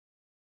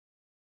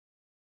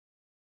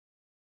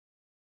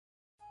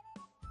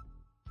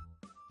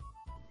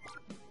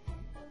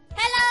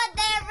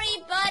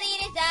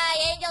everybody, it is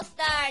I, Angel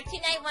Star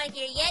 291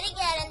 here yet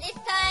again, and this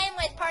time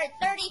with part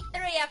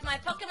 33 of my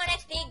Pokemon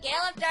XD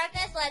Gale of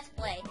Darkness Let's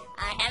Play.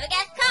 I have a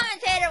guest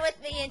commentator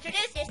with me.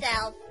 Introduce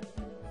yourself.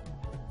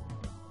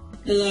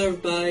 Hello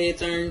everybody,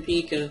 it's Iron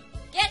Pika.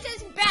 Guess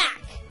who's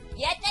back?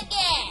 Yet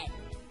again!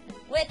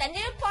 With a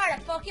new part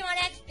of Pokemon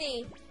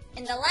XD.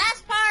 In the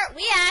last part,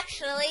 we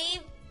actually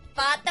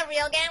fought the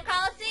Real Game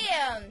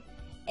Coliseum.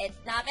 It's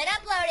not been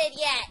uploaded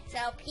yet, so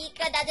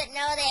Pika doesn't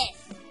know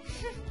this.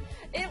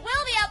 It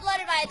will be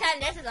uploaded by the time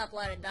this is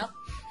uploaded, though.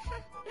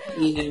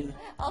 Yeah.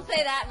 I'll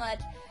say that much.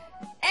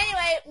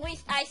 Anyway,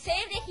 I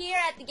saved it here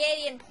at the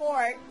Gadian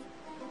port.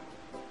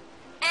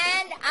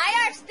 And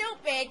IR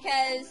stupid,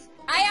 because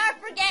IR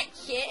forget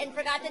shit and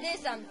forgot to do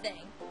something.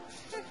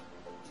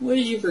 What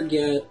did you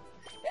forget?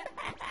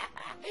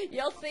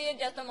 You'll see in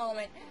just a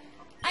moment.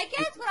 I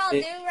guess what I'll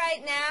do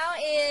right now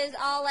is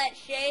I'll let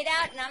Shade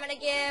out, and I'm going to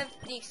give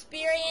the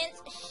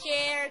experience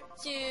share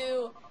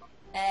to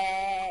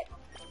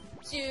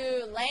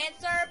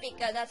Lancer,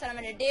 because that's what I'm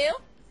going to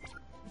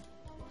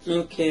do.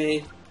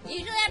 Okay.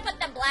 Usually I put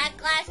the black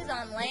glasses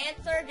on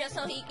Lancer just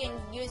so he can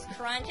use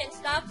Crunch and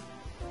stuff.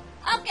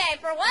 Okay,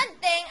 for one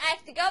thing, I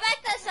have to go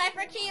back to the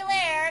Cypher Key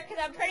Lair,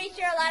 because I'm pretty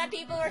sure a lot of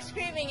people were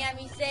screaming at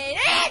me saying,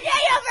 "Hey, you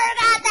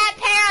forgot that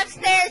pair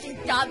upstairs, you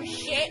dumb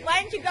shit!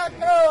 Why didn't you go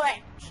through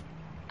it?"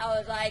 I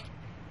was like,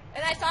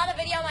 and I saw the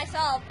video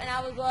myself, and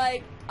I was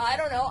like, I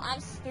don't know, I'm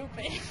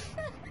stupid.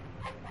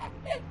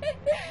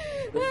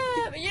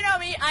 But you know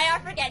me, I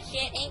forget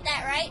shit, ain't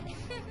that right?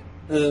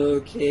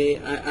 Okay,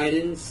 I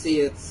didn't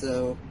see it,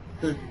 so...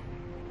 Well,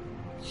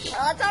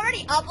 it's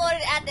already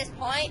uploaded at this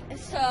point,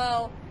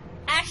 so...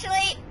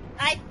 Actually,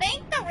 I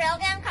think the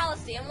Railgun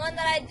Coliseum one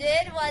that I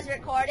did was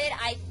recorded,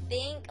 I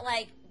think,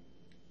 like,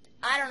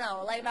 I don't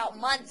know, like about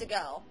months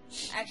ago,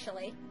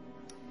 actually.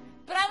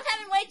 But I was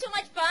having way too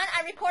much fun.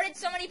 I recorded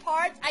so many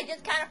parts, I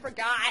just kind of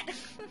forgot.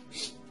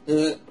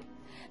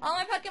 All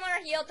my Pokemon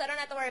are healed, so I don't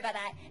have to worry about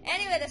that.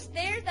 Anyway, the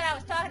stairs that I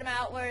was talking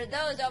about were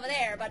those over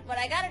there. But what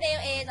I gotta do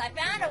is, I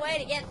found a way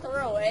to get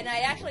through it, and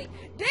I actually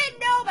didn't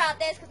know about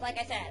this, because like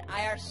I said,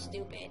 I are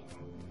stupid.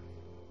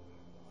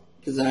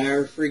 Because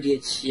I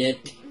forget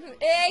shit.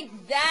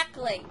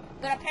 Exactly.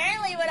 But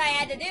apparently what I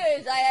had to do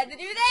is, I had to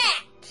do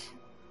that.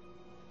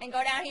 And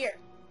go down here.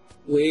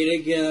 Way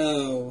to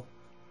go.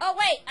 Oh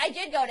wait, I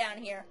did go down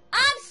here.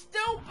 I'm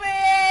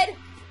stupid!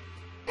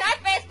 Can I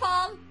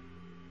facepalm?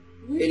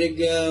 Way to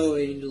go,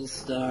 Angel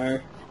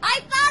Star. I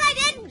thought I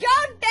didn't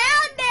go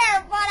down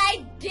there, but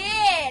I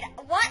did!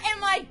 What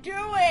am I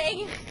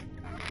doing?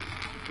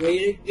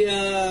 Way to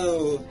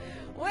go.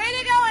 Way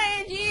to go,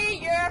 Angie!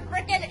 You're a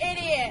freaking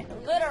idiot.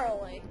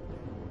 Literally.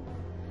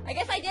 I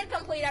guess I did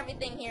complete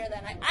everything here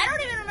then. I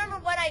don't even remember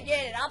what I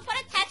did. I'll put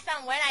a text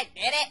on when I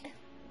did it.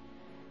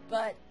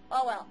 But,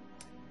 oh well.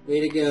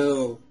 Way to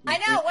go. I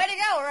know, way to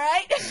go,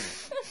 right?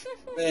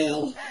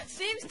 Well.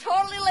 Seems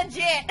totally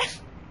legit.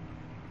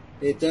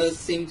 It does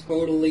seem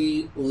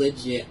totally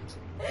legit.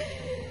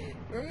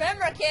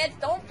 Remember, kids,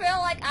 don't feel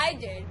like I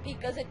did,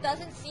 because it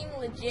doesn't seem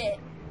legit.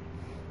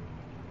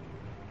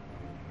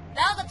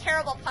 That was a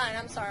terrible pun,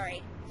 I'm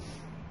sorry.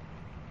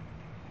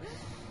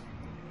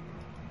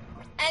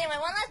 Anyway,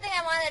 one last thing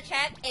I wanted to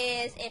check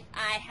is if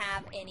I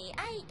have any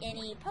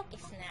Poke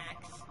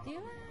Snacks. Do I?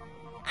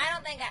 I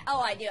don't think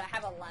I do, I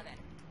have 11.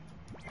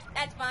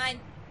 That's fine.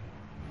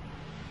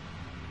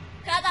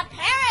 Because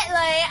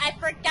apparently, I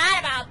forgot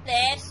about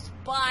this,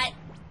 but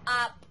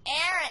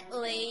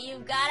apparently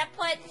you've got to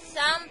put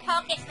some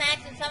Poke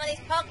Snacks in some of these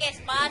Poke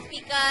Spots,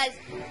 because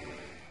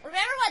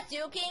remember what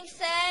Duking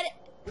said?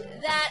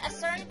 That a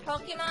certain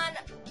Pokemon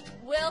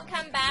will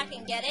come back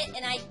and get it,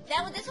 and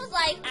this was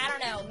like, I don't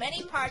know,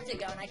 many parts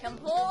ago, and I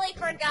completely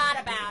forgot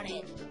about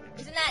it.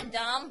 Isn't that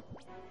dumb?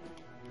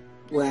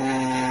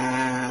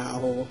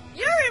 Wow.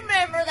 You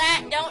remember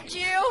that, don't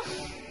you?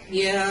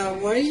 Yeah,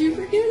 why did you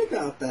forget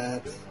about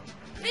that?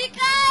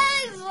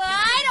 Because,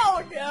 I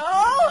don't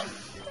know.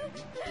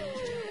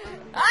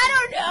 I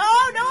don't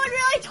know. No one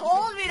really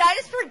told me, and I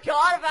just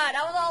forgot about it.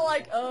 I was all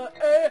like,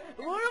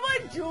 what am I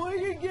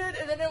doing again?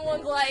 And then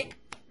everyone's like,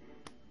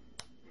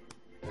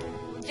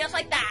 just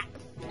like that.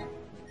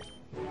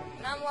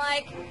 And I'm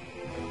like,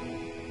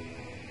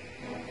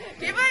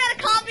 people are gonna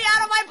call me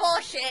out on my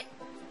bullshit.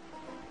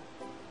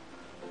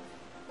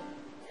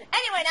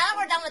 Anyway, now that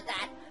we're done with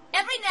that,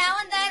 every now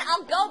and then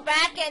I'll go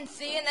back and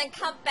see, and then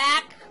come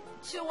back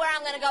to where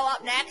I'm gonna go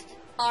up next.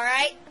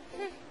 Alright?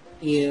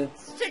 Yeah.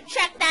 So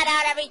check that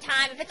out every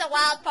time. If it's a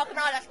wild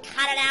Pokemon, I'll just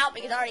cut it out,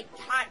 because I already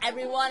caught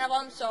every one of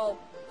them, so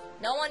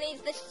no one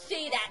needs to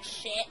see that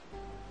shit.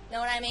 Know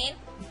what I mean?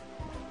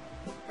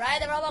 Right,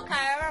 the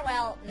Robo-Kyogre?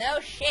 Well, no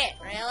shit,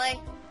 really.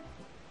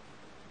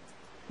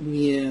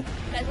 Yeah.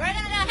 Because we're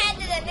gonna go head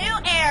to the new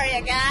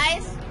area,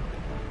 guys.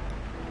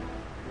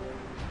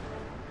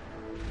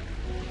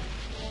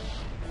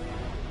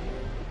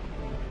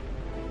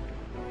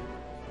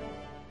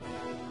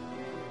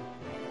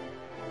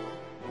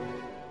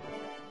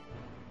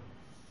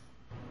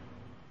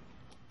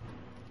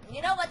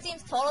 You know what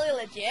seems totally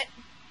legit?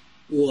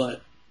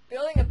 What?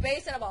 Building a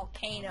base in a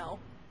volcano.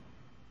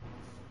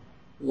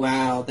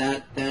 Wow,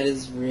 that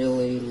is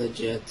really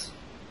legit.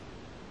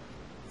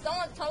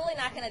 Someone's totally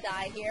not gonna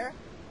die here.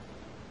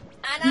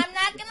 And I'm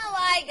not gonna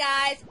lie,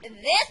 guys,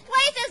 this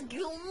place is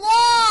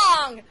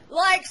long!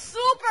 Like,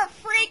 super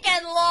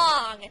freaking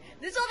long!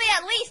 This will be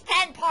at least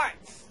 10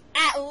 parts.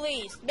 At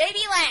least. Maybe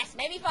less,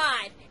 maybe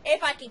 5.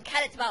 If I can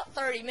cut it to about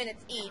 30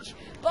 minutes each.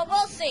 But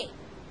we'll see.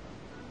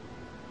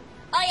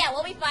 Oh yeah,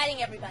 we'll be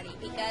fighting everybody,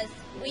 because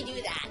we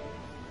do that.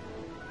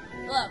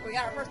 Look, we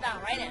got our first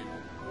battle right now.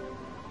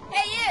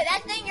 Hey you,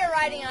 that thing you're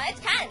riding on, it's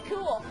kind of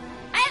cool.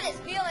 I have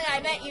this feeling I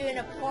met you in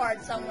a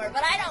port somewhere,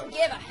 but I don't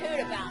give a hoot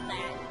about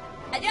that.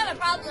 I do have a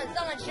problem when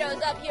someone shows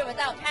up here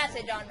without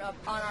passage on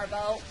our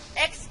boat.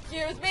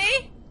 Excuse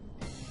me?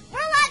 We're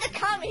allowed to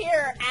come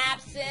here,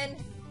 Absent.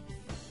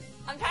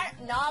 I'm trying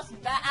to... No,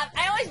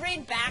 I always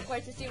read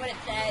backwards to see what it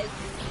says.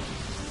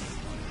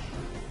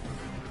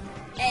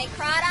 A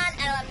crawdon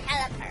and a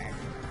pelipper.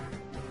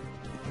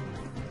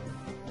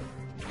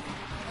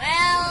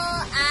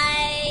 Well,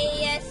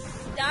 I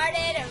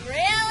started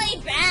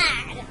really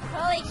bad.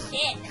 Holy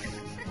shit.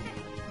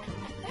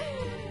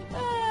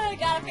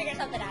 Gotta figure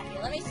something out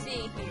here. Let me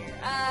see here.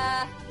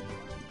 I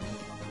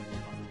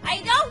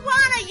don't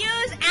want to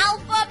use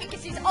Alpha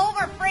because he's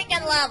over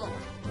freaking level.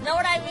 Know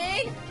what I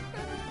mean?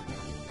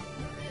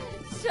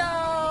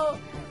 So,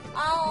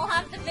 I'll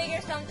have to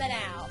figure something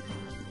out.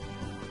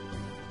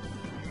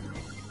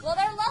 Well,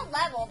 they're low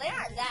level. They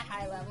aren't that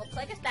high level. So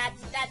I guess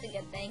that's a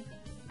good thing.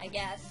 I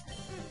guess.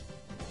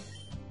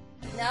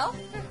 No?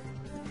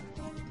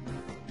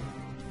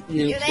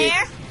 You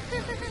there?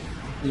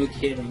 No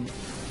kidding.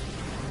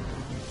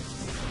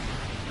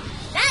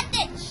 That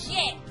did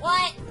shit.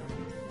 What?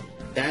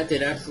 That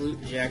did absolute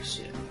jack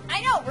shit.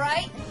 I know,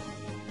 right?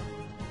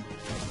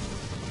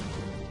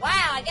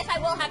 Wow, I guess I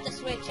will have to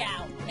switch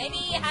out. Maybe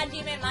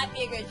Hajime might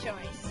be a good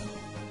choice.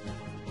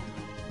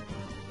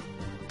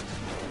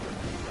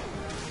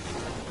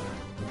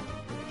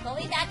 At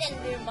least that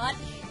didn't do much,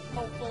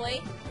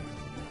 hopefully.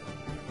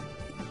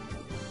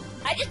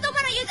 I just don't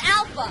want to use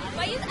Alpha. If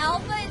I use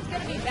Alpha, it's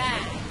gonna be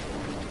bad.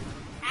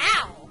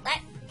 Ow!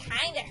 That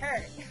kinda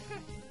hurt.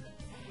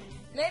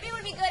 Maybe it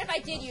would be good if I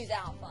did use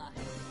Alpha.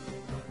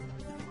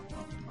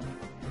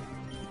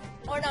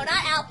 Or no,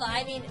 not Alpha,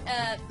 I mean,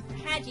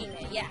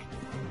 Hajime, yeah.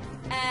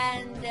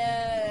 And,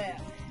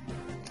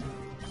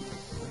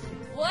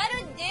 what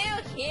to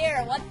do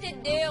here? What to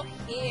do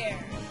here?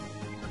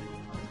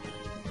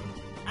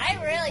 I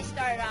really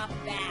started off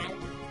bad.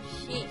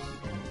 Sheesh.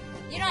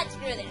 You know what,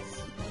 screw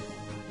this.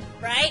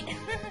 Right?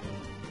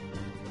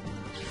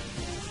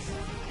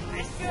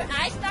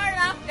 I started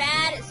off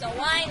bad, so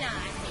why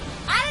not?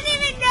 I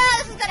didn't even know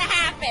this was gonna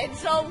happen,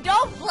 so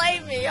don't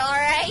blame me,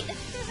 alright?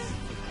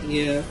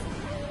 Yeah.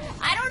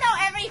 I don't know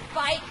every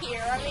fight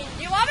here. I mean,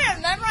 do you want me to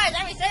memorize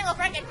every single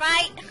freaking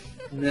fight?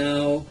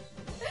 No.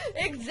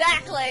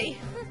 Exactly.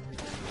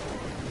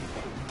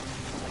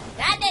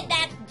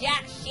 That's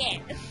jack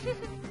shit.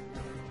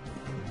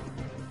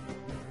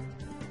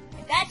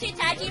 That's it,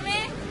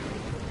 Hajime?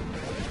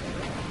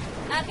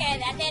 Okay,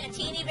 that did a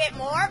teeny bit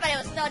more, but it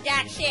was still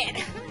jack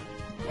shit.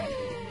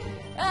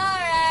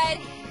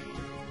 Alright.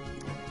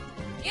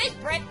 Use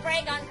Brick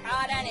Break on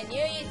Crawdon and you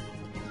use...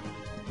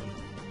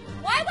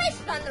 Why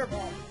waste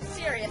Thunderbolt?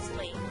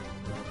 Seriously.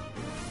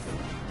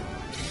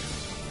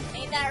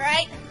 Ain't that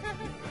right?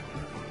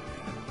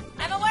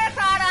 I'm aware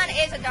Crawdon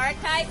is a dark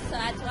type, so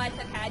that's why I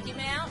took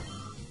Hajime out.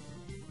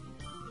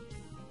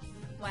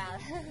 Wow.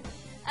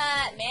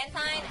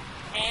 Mantine,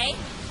 A.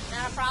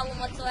 Not a problem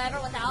whatsoever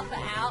with Alpha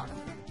out.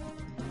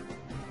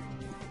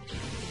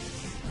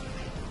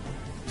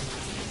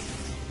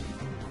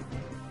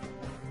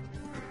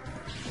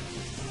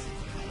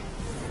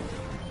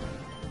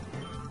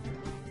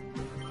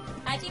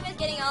 Hajime's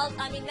getting all,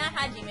 I mean, not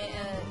Hajime,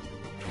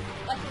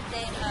 what's his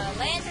name?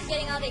 Lance is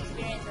getting all the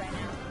experience right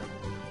now.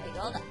 There you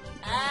go.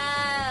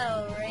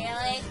 Oh,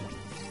 really?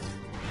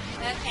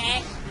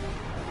 Okay.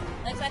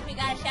 Looks like we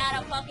got a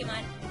shadow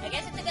Pokemon. I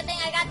guess it's a good thing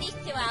I got these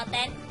two out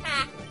then.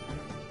 Ha.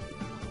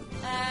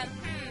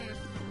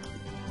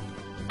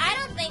 I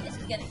don't think this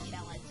is gonna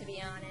kill it, to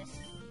be honest.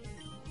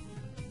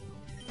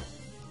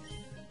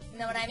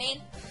 Know what I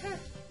mean?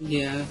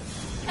 Yeah.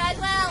 Cause,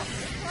 well,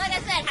 like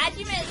I said,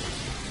 Hajime's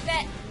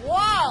that.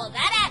 Whoa,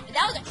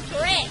 that was a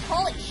crit.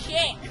 Holy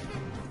shit.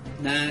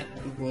 That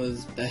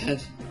was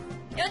bad.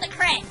 It was a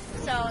crit,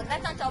 so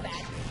that's not so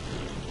bad.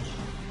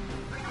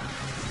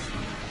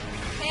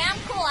 Okay, I'm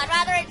cool. I'd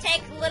rather it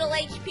take little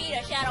HP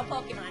to shadow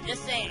Pokemon,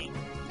 just saying.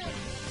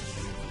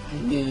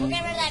 Yeah. We'll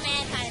get rid of that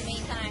Mantine in the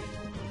meantime.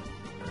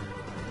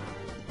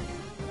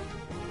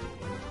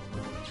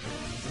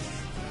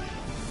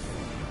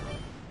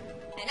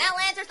 And now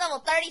Lancer's level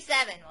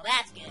 37. Well,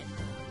 that's good.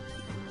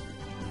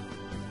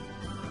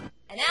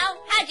 And now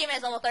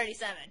Hajime's level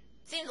 37.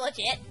 Seems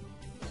legit.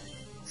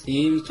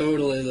 Seems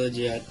totally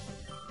legit.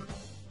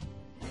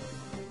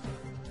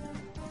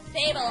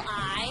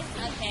 Sableye.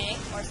 Okay.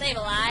 Or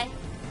Sableye.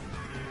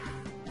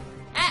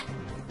 Ah!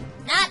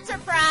 Not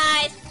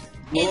surprised.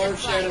 More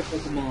shadow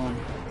Pokemon.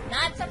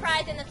 Not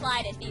surprised in the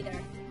slightest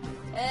either.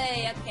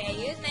 Hey,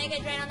 okay, use Mega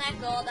Drain on that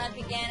Golduck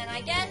again, and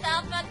I guess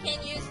Alpha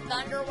can use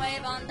Thunder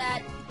Wave on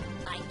that,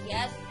 I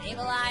guess,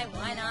 Sableye,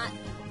 why not?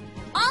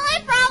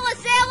 Only problem with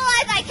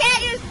Sableye is I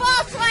can't use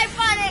False Swipe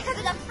on it because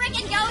it's a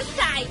freaking Ghost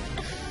type!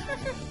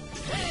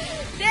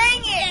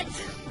 Dang it!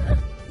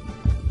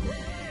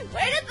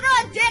 Way to throw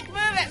a dick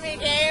move at me,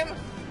 game!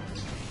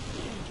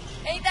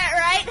 Ain't that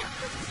right?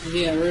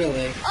 Yeah,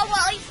 really. Oh, well,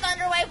 at least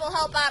Thunder Wave will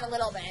help out a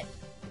little bit.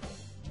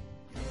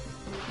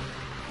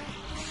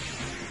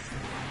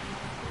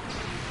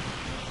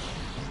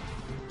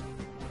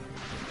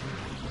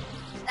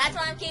 That's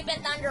why I'm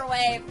keeping Thunder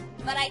Wave.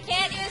 But I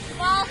can't use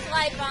False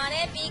Swipe on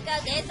it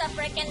because it's a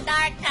freaking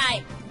Dark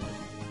type.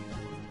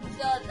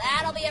 So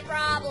that'll be a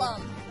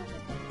problem.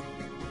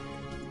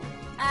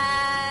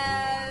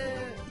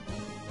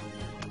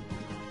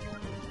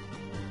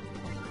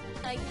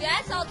 I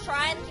guess I'll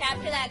try and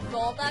capture that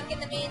Golduck in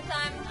the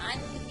meantime. I'm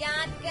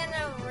not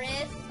gonna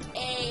risk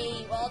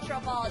a Ultra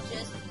Ball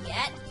just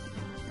yet.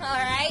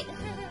 Alright?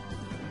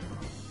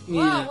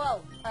 Yeah.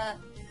 Whoa.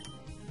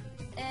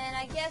 And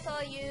I guess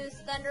I'll use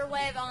Thunder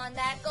Wave on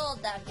that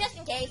Golduck, just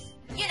in case.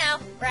 You know,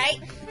 right?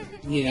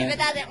 Yeah. If it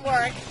doesn't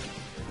work.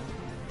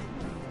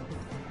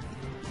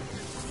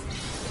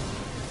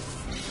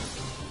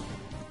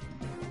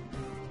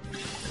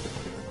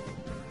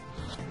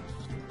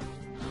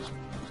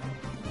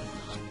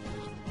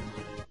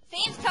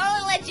 Seems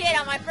totally legit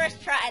on my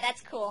first try.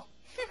 That's cool.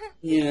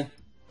 Yeah.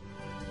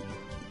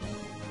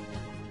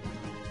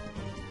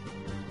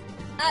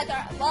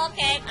 Well,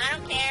 okay, I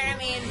don't care. I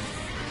mean,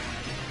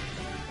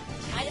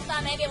 I just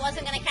thought maybe it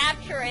wasn't going to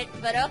capture it,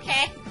 but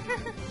okay.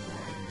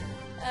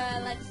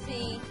 Let's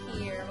see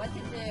here. What to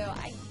do?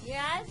 I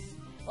guess?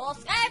 Well,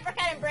 Sky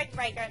Uppercut and Brick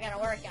Breaker are going to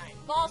work on it.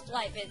 False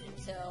Swipe isn't,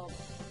 so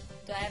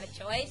do I have a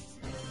choice?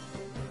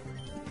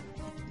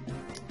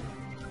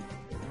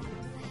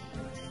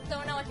 Just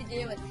don't know what to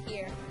do with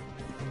here.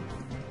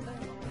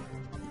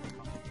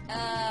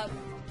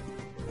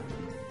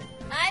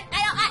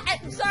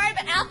 I'm sorry,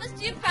 but Alpha's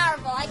too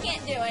powerful. I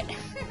can't do it.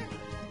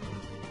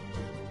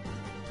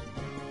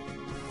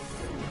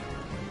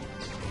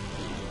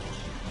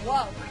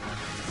 Whoa.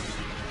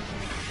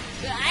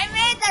 I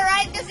made the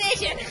right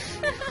decision.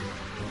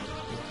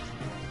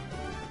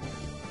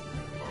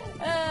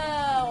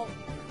 Oh.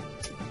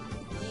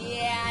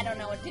 Yeah, I don't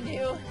know what to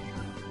do.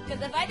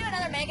 Because if I do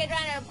another Mega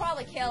Drain, it'll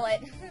probably kill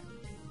it.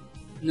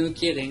 No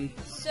kidding.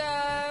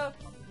 So...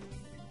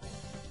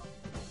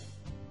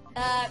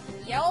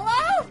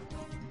 YOLO?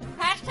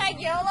 Hashtag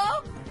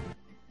YOLO?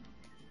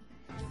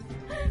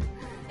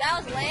 That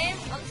was lame.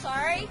 I'm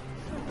sorry.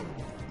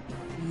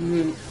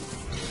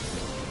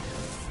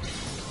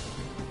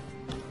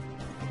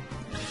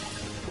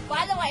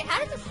 By the way,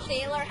 how does a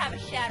sailor have a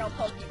shadow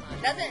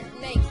Pokemon?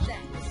 Doesn't make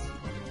sense.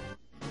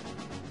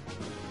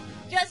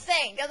 Just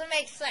saying, doesn't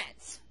make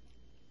sense.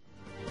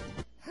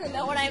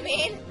 Know what I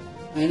mean?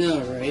 I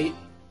know, right?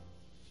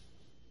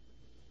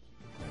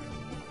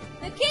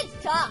 The kid's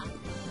tough.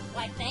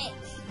 Why,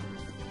 thanks.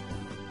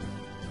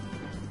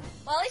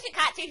 Well, at least you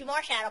caught 2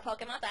 more shadow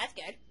Pokemon, so that's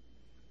good.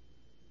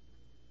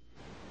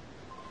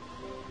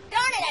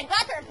 Darn it, I've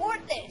got to report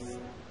this!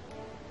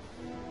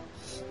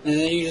 And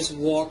then you just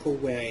walk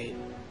away.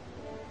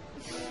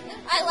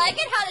 I like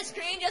it how the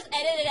screen just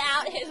edited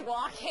out his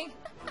walking.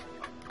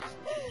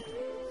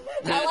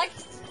 I like...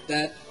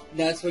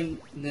 That's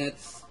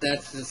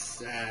just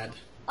sad.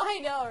 I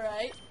know,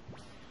 right?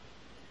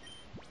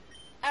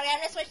 Okay, I'm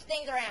gonna switch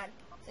things around.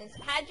 Since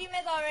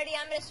Hajume's already,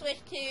 I'm gonna switch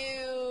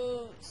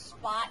to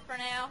Spot for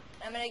now.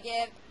 I'm gonna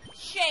give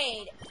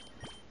Shade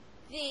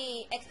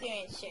the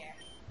experience share.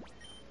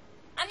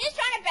 I'm just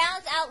trying to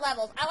balance out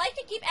levels. I like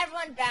to keep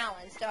everyone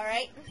balanced,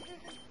 alright?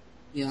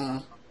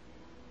 Yeah.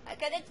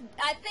 Because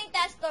I think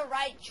that's the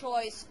right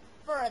choice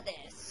for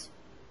this.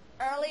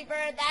 Early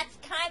Bird, that's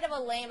kind of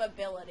a lame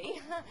ability.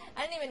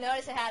 I didn't even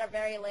notice it had a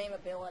very lame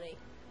ability.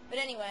 But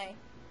anyway.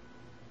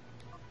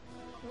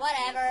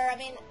 Whatever, I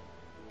mean...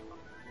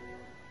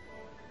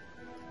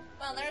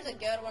 Well, there's a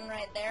good one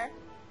right there.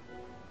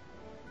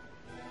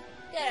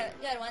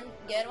 Good one,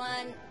 good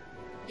one,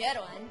 good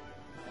one.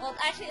 Well,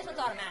 actually, this one's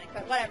automatic,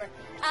 but whatever.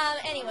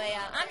 Anyway,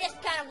 I'm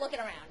just kind of looking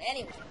around.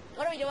 Anyway,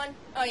 what are we doing?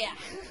 Oh, yeah.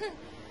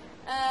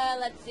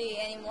 Let's see.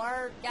 Any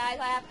more guys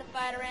I have to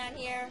fight around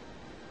here?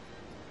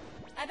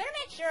 I better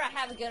make sure I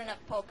have good enough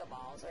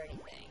Pokeballs or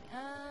anything.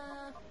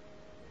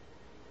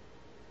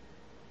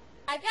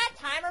 I've got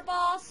Timer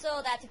Balls,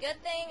 so that's a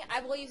good thing.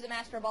 I will use the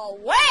Master Ball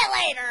way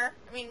later!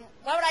 I mean,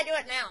 why would I do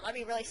it now? That'd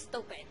be really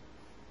stupid.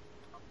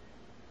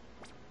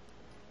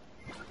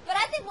 But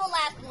I think we'll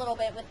last a little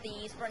bit with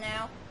these for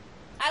now.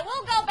 I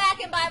will go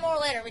back and buy more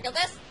later, because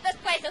this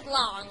place is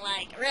long,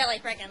 like, really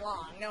freaking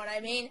long, you know what I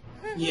mean?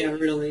 Yeah,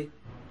 really.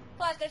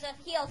 Plus, there's a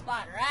heal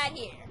spot right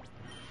here.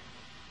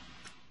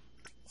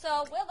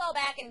 So, we'll go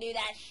back and do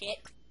that shit.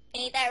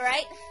 Ain't that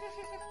right?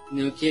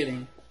 No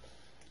kidding.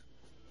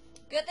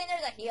 Good thing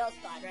there's a heal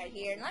spot right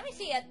here. And let me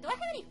see, do I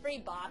have any free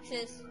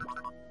boxes?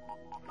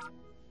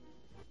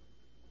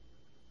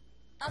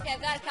 Okay,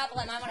 I've got a couple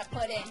of them I want to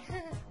put in.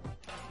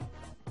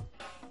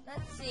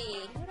 Let's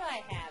see, who do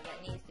I have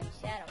that needs to be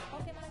Shadow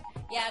Pokemon?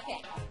 Yeah,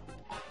 okay.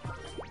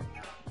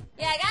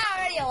 Yeah, I got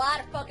already a lot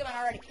of Pokemon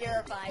already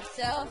purified,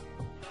 so...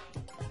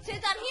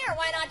 Since I'm here,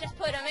 why not just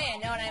put them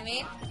in, know what I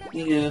mean?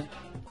 Yeah.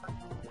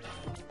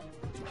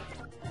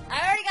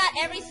 I already got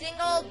every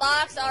single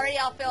box already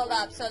all filled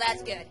up, so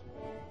that's good.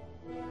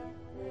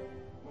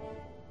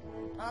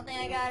 I don't think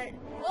I got it.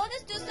 We'll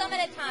just do some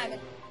at a time.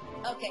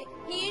 Okay,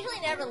 he usually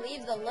never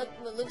leaves the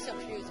loops of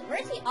shoes.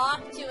 Where's he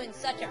off to in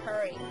such a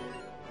hurry?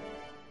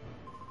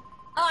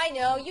 Oh, I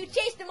know. You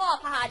chased him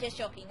off. Haha, just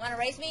joking. Wanna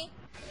race me?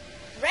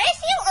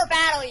 Race you or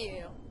battle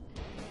you?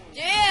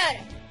 Dude!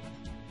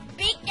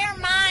 Speak your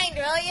mind,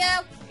 will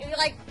you? You're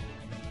like,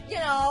 you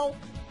know,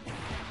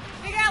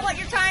 figure out what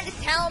you're trying to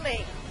tell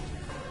me.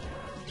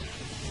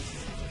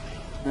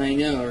 I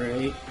know,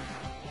 right?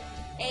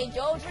 A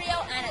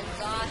Dodrio and a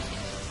Zacian.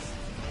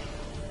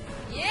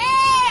 Yeah,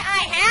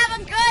 I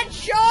have a good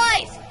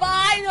choice,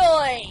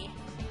 finally.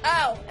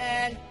 Oh,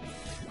 and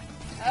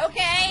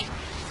okay,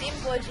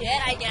 seems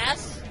legit, I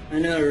guess. I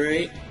know,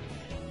 right?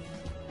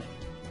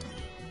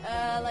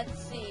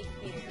 Let's see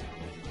here.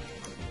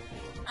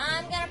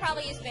 I'm gonna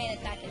probably use Bane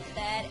Attack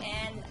instead,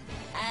 and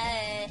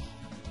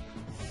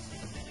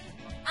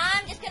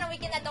I'm just gonna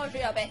weaken that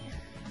Dodrio a bit.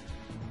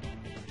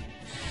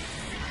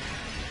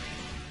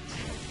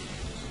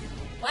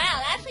 Wow,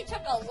 that actually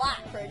took a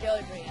lot for a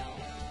Dodrio.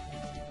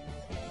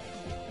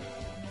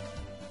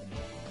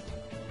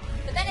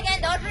 But then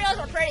again, Dodrios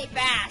were pretty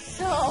fast,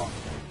 so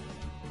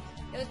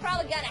it was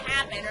probably gonna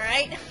happen,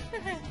 right?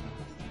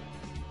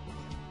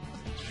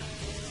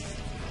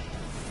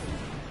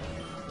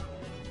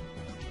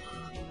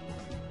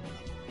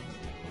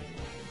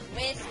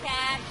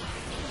 Whiscash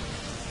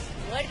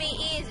would be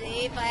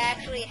easy if I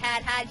actually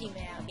had Hajime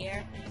out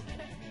here.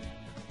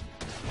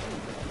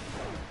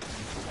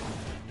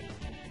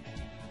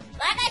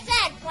 Like I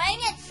said,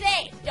 playing it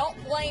safe.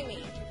 Don't blame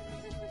me.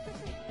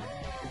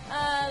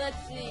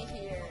 Let's see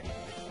here.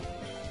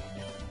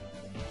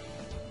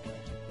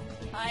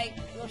 I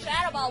will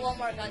Shadow Ball won't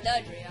work on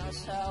Dodrio,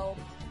 so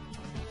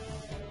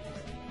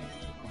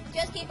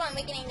just keep on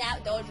weakening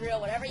that Dodrio,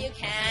 whatever you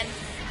can.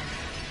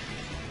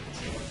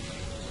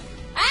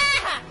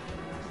 Ah!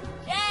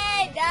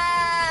 Jay,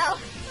 no!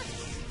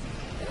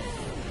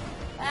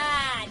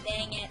 Ah,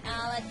 dang it.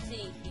 Let's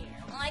see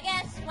here. Well, I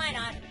guess, why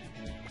not?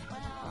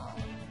 Well,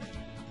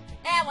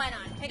 why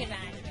not? Take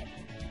advantage of it.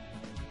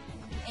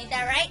 Ain't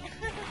that right?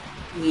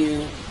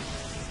 Yeah.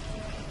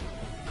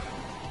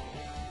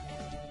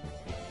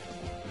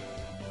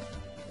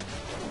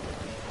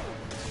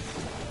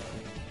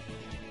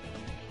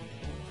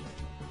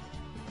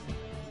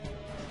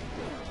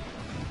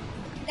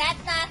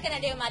 That's not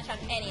gonna do much on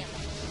any of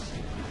them.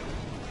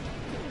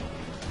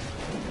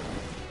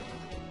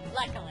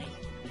 Luckily.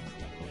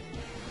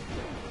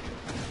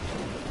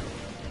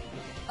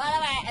 By the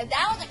way,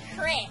 that was a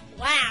crit.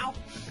 Wow.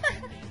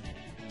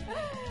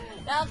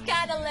 That was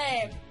kind of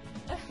lame.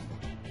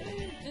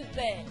 Just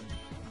saying.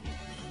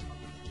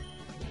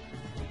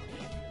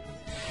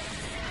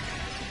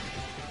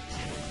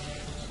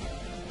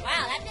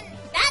 Wow, that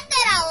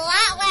did a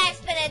lot less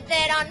than it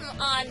did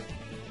on.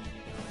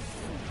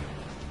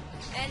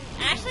 And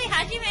actually,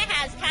 Hajime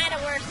has kind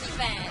of worse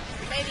defense.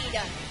 Maybe he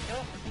doesn't.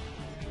 Nope.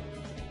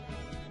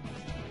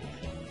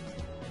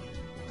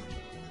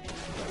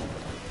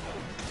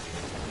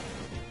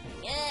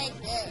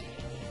 Good.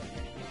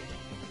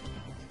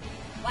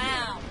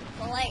 Wow.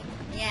 So like,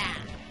 yeah,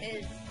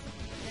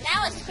 that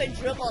was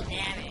quadruple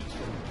damage.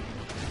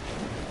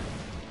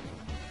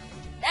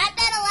 That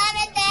did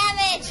 11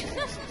 damage.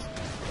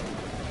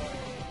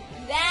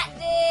 That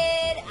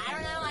did, I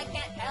don't know, I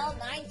can't tell,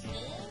 19?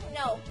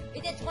 No,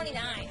 it did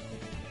 29.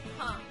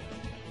 Huh.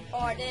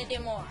 Or did it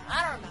do more? I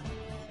don't remember.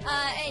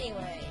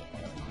 Anyway.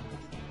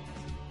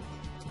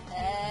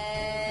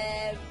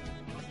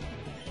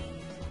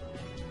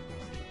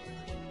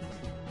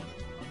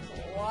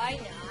 Why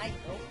not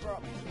go for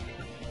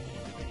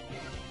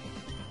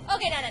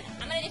Okay, no.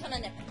 I'm gonna do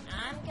something different.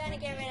 I'm gonna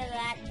get rid of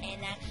that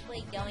and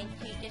actually going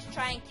to just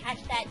try and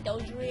catch that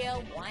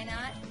Dodrio. Why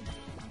not?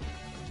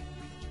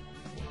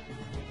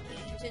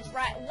 Just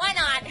right. Why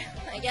not?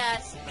 I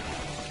guess.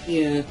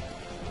 Yeah.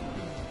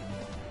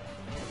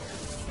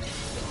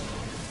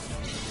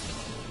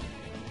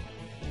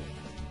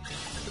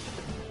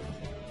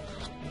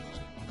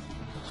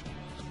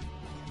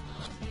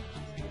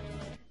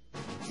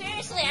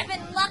 Seriously, I've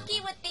been lucky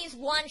with these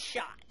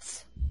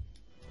one-shots.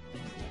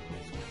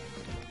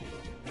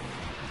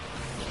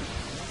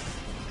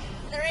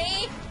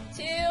 Three,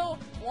 2,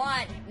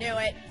 1. Knew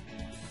it.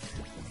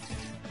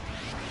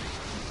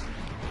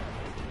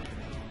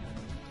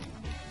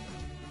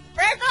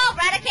 First of all,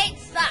 Eradicate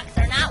sucks.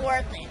 They're not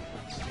worth it.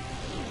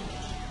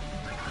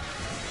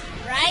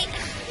 Right?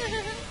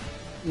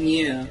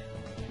 Yeah.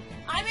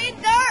 I mean,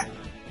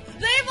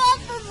 they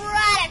evolved from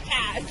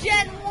Rattata,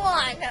 Gen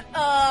 1.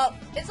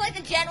 It's like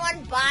the Gen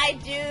 1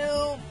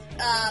 Baidu,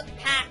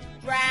 Pack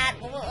Brat,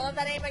 what was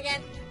that name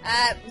again?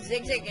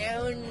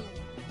 Zigzagoon,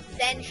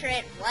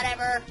 Sentret,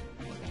 whatever.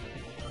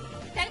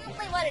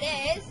 Technically what it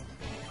is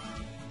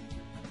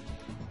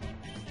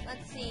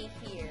see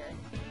here.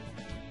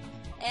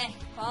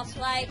 False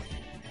swipe.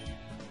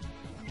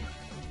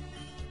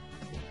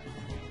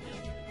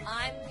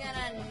 I'm kind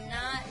of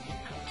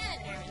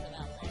nervous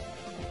about that.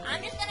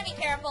 I'm just gonna be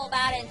careful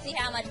about it and see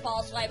how much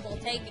false swipe will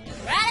take because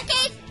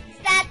Eradicate's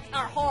stats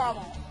are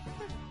horrible.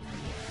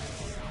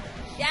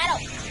 Shadow.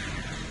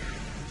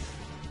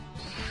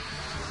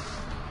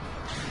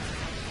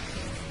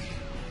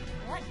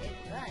 What is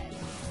that?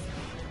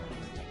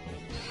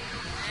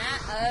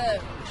 Oh.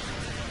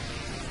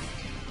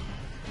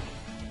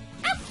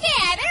 Okay,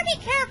 I better be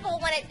careful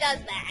when it does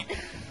that.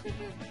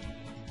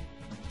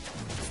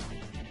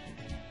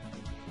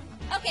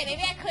 Okay,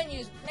 maybe I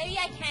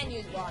can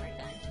use water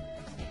gun.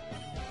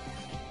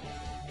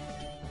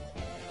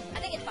 I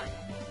think it's fine.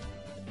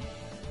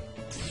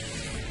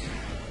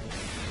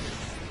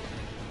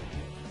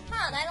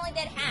 Huh, that only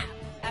did half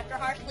after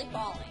harshly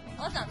falling.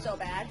 Well, that's not so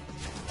bad.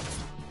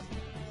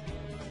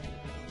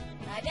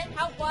 I just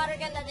hope water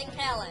gun doesn't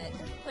kill it.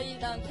 Please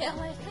don't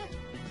kill it.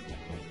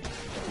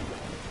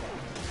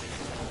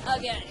 Oh,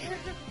 good.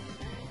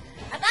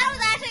 I thought I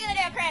was actually going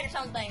to do a crit or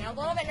something. I was a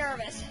little bit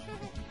nervous.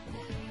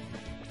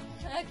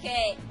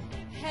 Okay.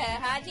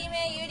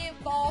 Hajime, you do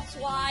false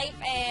swipe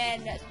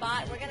and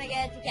spot. We're going to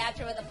get to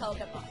capture with a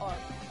Pokemon. Or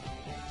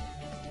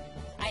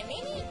I'm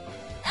going to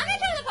try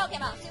the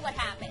Pokemon, see what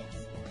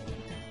happens.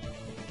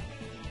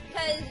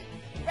 Because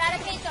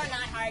Raticates are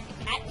not hard to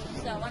catch,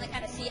 so I want to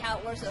kind of see how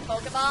it works with a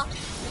Pokeball.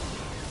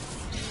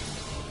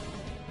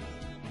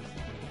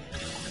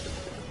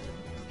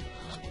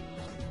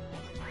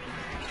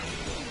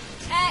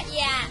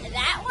 Yeah,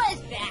 that was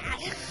bad.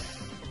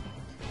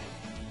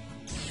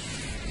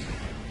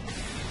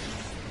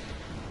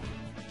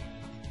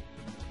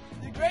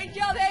 Great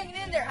job hanging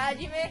in there,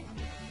 Hajime.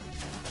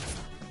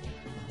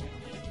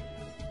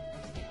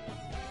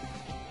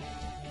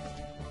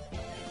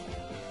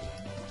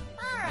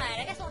 Alright,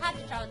 I guess we'll have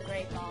to try with the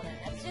Great Ball then.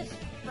 That's just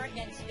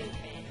freaking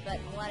stupid, but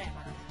whatever.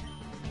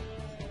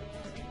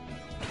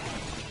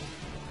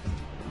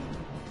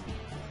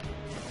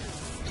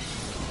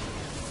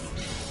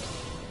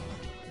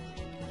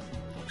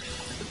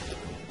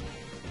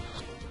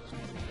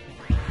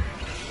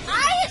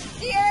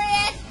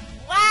 Serious?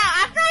 Wow,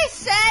 after I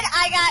said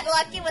I got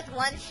lucky with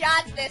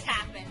one-shots, this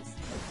happens.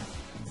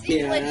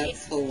 Seems legit.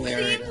 That's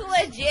hilarious. Seems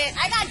legit.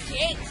 I got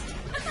jinxed.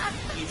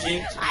 You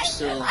jinxed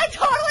yourself. I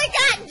totally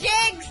got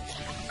jinxed.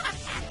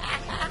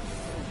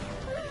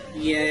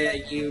 Yeah,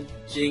 you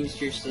jinxed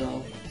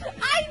yourself.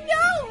 I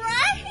know,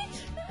 right?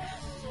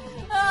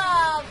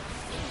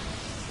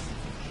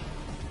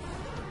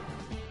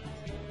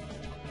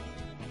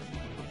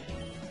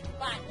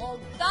 Fine, we'll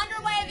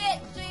Thunder Wave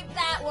it, see if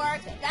that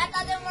works. If that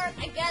doesn't work,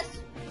 I guess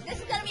this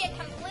is gonna be a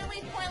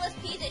completely pointless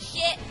piece of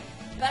shit,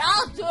 but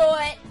I'll do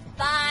it.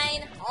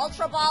 Fine,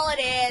 Ultra Ball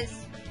it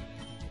is.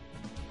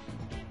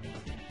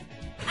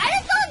 I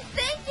just don't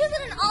think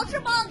using an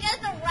Ultra Ball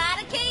against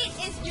Eradicate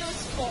is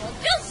useful.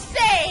 Just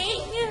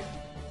saying.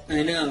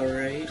 I know,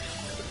 right?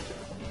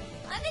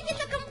 I think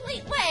it's a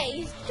complete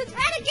waste, because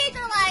Eradicates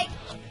are like,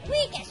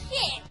 weak as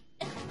shit.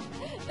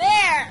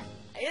 There!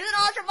 I use an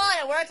Ultra Ball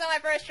and it works on my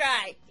first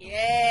try.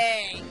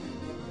 Yay!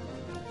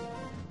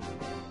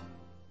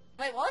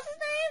 Wait, what was his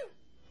name?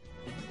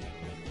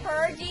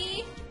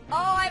 Purgy?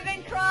 Oh, I've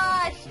been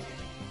crushed!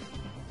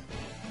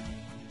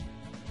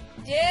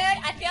 Dude,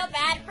 I feel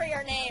bad for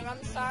your name.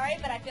 I'm sorry,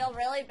 but I feel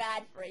really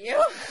bad for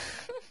you.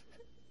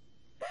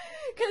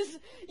 Cause,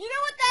 you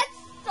know what that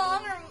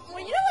song, you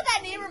know what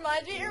that name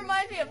reminds me? It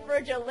reminds me of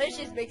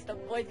Fergalicious makes the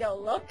boys go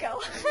loco.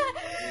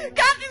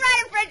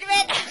 Copyright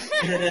infringement!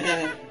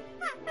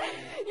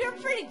 You're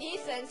pretty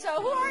decent,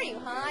 so who are you,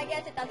 huh? I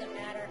guess it doesn't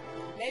matter.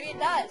 Maybe it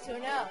does, who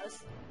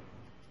knows?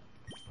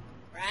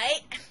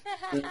 Right?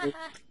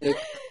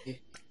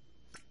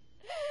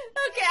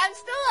 Okay, I'm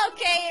still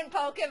okay in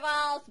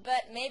Pokeballs,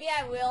 but maybe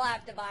I will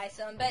have to buy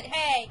some. But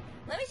hey,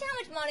 let me see how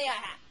much money I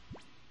have.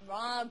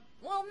 Wrong.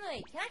 Well,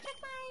 wait, can I check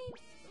my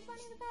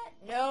money with that?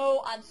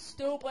 No, I'm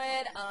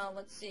stupid.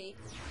 Let's see.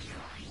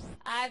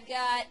 I've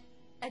got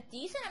a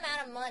decent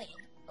amount of money.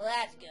 Well,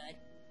 that's good.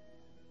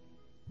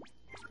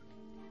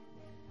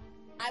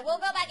 I will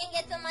go back and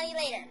get some money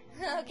later.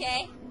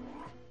 Okay.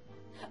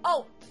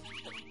 Oh.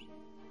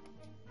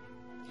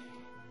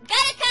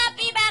 Gotta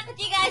be back with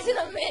you guys in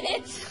a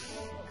minute.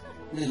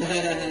 We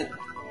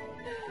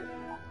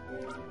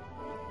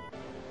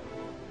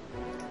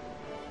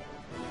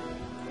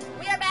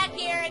are back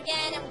here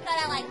again, and we cut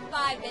out like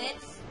 5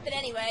 minutes. But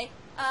anyway,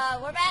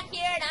 we're back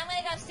here, and I'm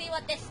gonna go see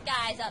what this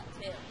guy's up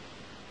to.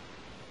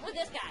 Who's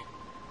this guy?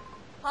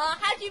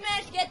 How'd you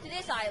manage to get to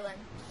this island?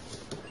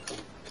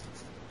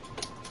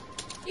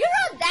 You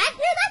rode that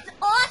here? That's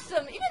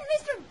awesome! Even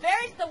Mr.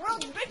 Barrett, the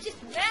world's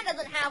richest man,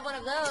 doesn't have one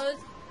of those.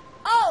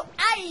 Oh,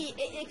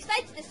 it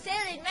excites the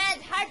sailing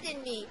man's heart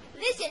in me.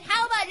 Listen,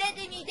 how about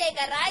letting me take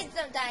a ride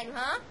sometime,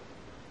 huh?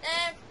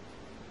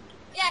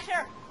 Yeah,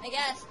 sure, I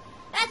guess.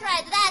 That's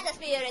right, that's the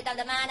spirit of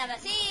the man of the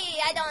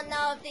sea. I don't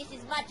know if this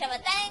is much of a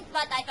thanks,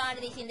 but I found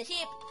this in the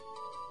ship.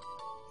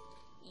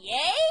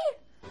 Yay?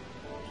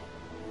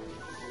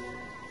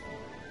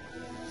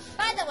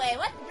 By the way,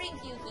 Anyway, what brings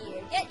you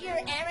here? Get your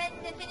errand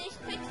finished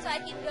quick so I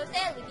can go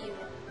sail with you.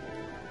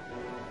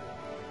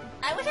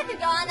 I wish I could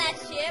go on that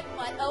ship,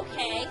 but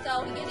okay.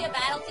 So he gives you a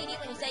battle CD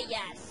when you say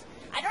yes.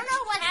 I don't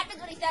know what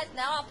happens when he says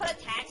no. I'll put a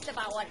text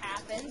about what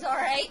happens,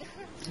 alright?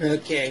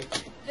 Okay.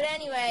 But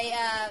anyway,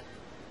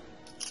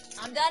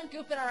 I'm done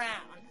goofing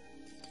around.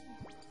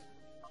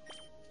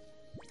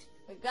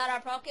 We've got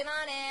our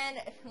Pokemon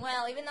and,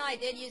 well, even though I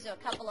did use a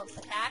couple of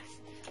attacks,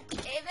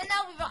 even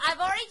though I've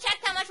already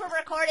checked how much we're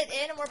recorded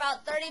in, and we're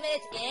about 30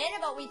 minutes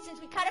in, but since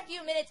we cut a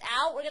few minutes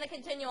out, we're going to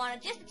continue on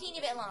just a teeny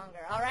bit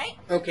longer, alright?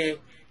 Okay. Is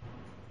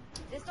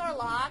this door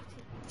locked?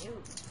 Ew.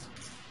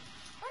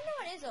 I wonder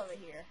what is over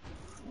here.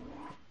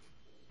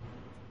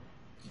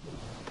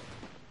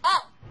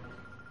 Oh!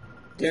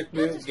 Dick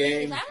move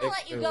game. I'm going to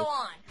let you go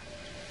on.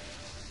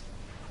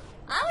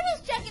 I was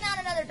just checking out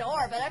another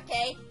door, but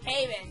okay.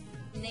 Haven.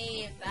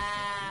 Neve,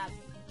 I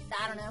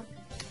don't know.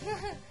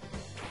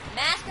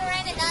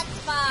 Masquerade and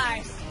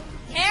Nutspars.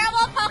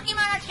 Terrible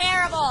Pokemon are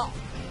terrible.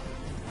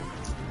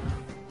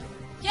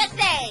 Just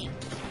saying.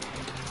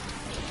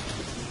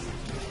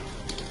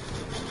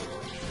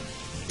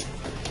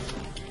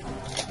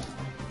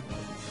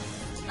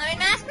 I mean,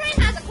 Masquerade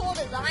has a cool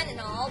design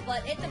and all,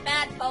 but it's a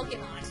bad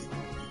Pokemon.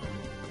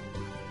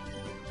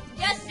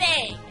 Just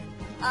saying.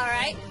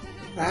 Alright?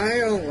 I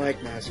don't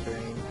like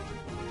Masquerade.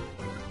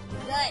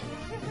 Good.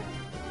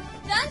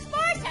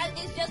 Dunsparce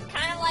is just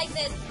kind of like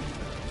this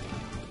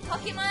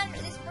Pokemon,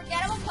 this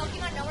forgettable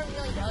Pokemon no one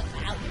really knows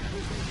about.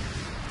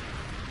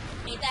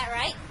 Ain't that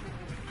right?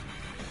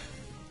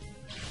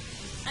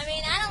 I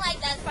mean, I don't like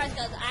Dunsparce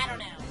because, I don't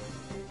know.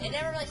 It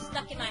never really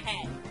stuck in my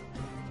head.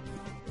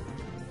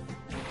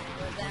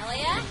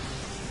 Roselia.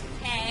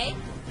 Okay.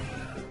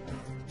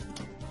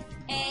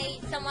 A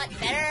somewhat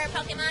better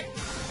Pokemon.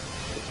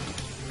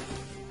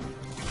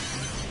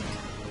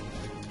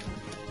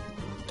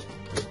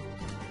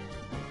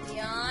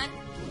 Leon.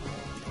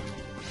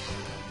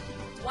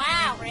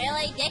 Wow,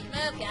 really? Dick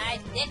move, guys.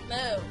 Dick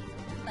move.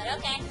 But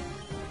okay.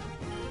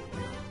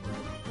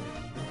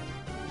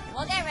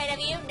 We'll get rid of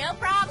you, no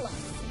problem.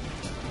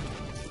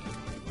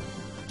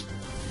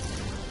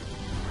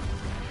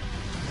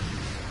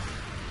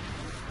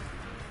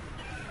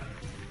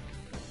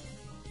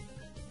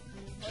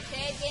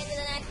 Okay, get into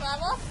the next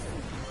level.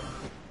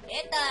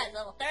 It does,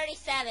 level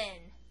 37.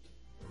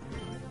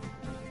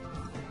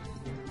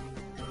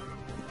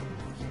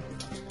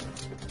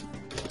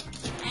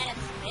 And a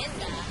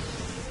Spinda.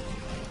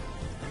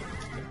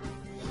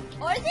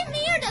 Or is it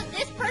me, or does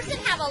this person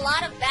have a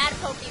lot of bad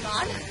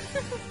Pokemon?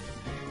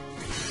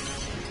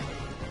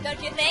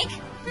 Don't you think?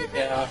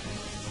 Yeah.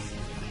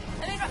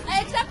 I mean,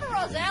 except for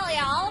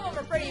Roselia, all of them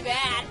are pretty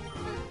bad.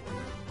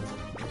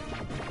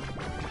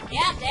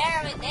 Yep,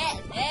 there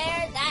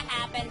that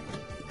happened.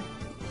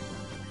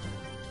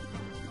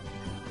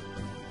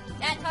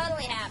 That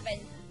totally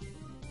happened.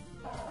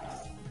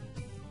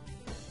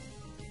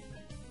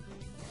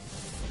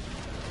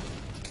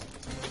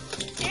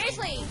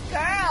 Seriously,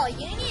 girl,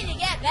 you need to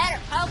get better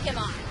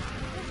Pokemon.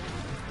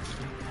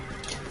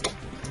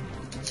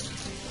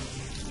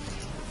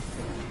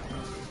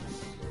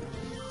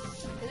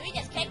 Cause we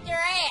just kicked your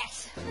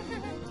ass.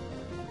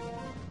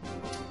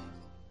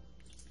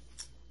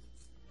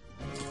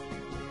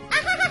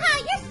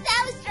 You're so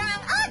strong.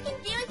 All I can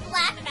do is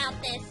laugh about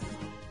this.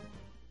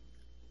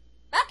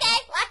 Okay,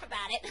 laugh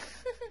about it.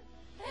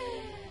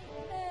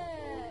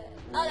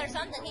 Oh, there's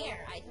something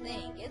here, I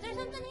think. Is there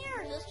something here,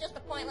 or is this just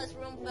a pointless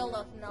room filled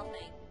with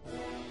nothing?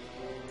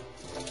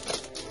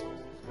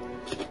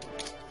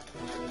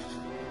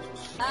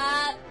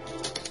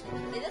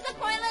 Is this a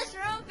pointless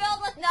room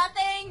filled with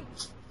nothing?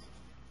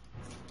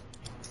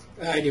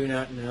 I do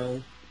not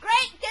know.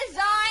 Great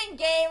design,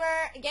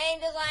 game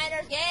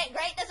designers,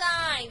 great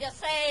design, just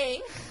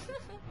saying.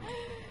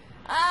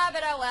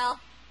 But oh well.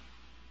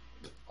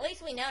 At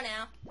least we know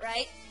now,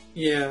 right?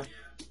 Yeah.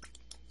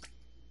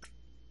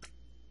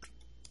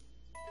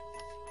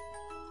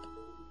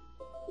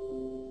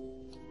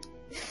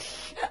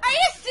 Are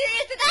you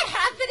serious? Did that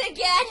happen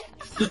again?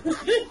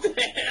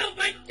 Oh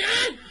my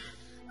god!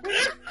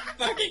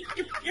 Fucking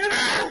computer!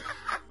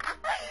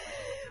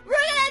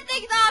 We're gonna end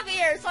things off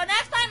here. So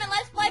next time in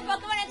Let's Play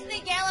Pokemon into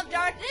the Gale of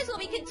Darkness, we'll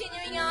be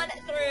continuing on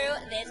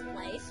through this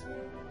place.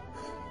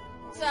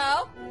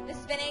 So, this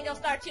has been Angel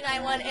Star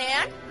 291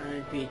 and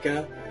Alright,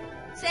 Pika.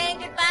 saying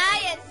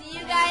goodbye and see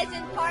you guys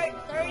in part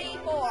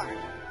 34.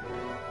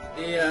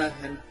 Yeah,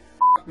 and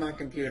f my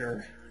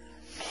computer.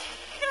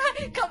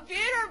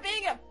 Computer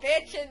being a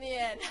bitch in the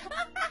end.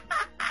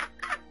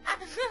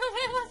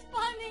 It was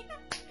funny.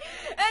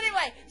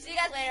 Anyway, see you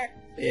guys later.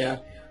 Yeah.